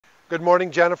Good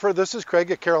morning, Jennifer. This is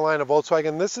Craig at Carolina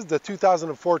Volkswagen. This is the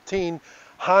 2014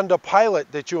 Honda Pilot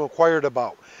that you inquired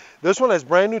about. This one has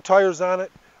brand new tires on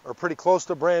it, or pretty close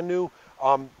to brand new.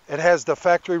 It has the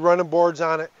factory running boards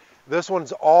on it. This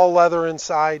one's all leather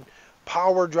inside,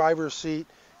 power driver's seat,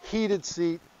 heated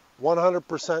seat,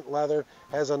 100% leather.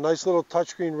 Has a nice little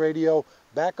touchscreen radio,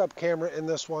 backup camera in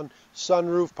this one,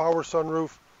 sunroof, power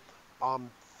sunroof.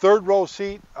 Third row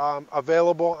seat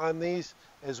available on these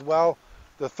as well.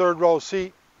 The third row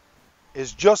seat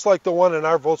is just like the one in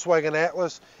our Volkswagen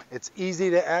Atlas. It's easy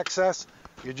to access.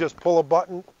 You just pull a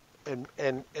button and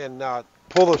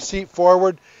pull the seat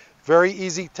forward. Very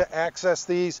easy to access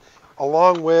these,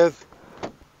 along with,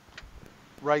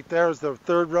 right there is the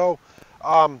third row.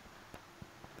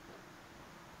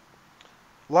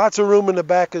 Lots of room in the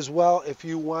back as well. If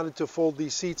you wanted to fold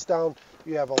these seats down,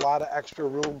 you have a lot of extra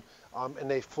room,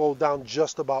 and they fold down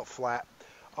just about flat.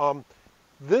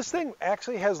 This thing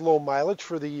actually has low mileage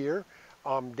for the year.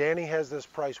 Danny has this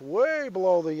price way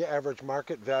below the average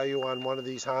market value on one of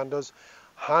these Hondas.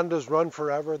 Hondas run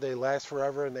forever, they last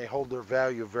forever, and they hold their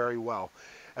value very well.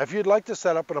 If you'd like to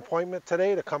set up an appointment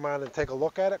today to come on and take a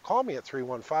look at it, call me at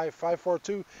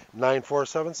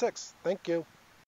 315-542-9476. Thank you.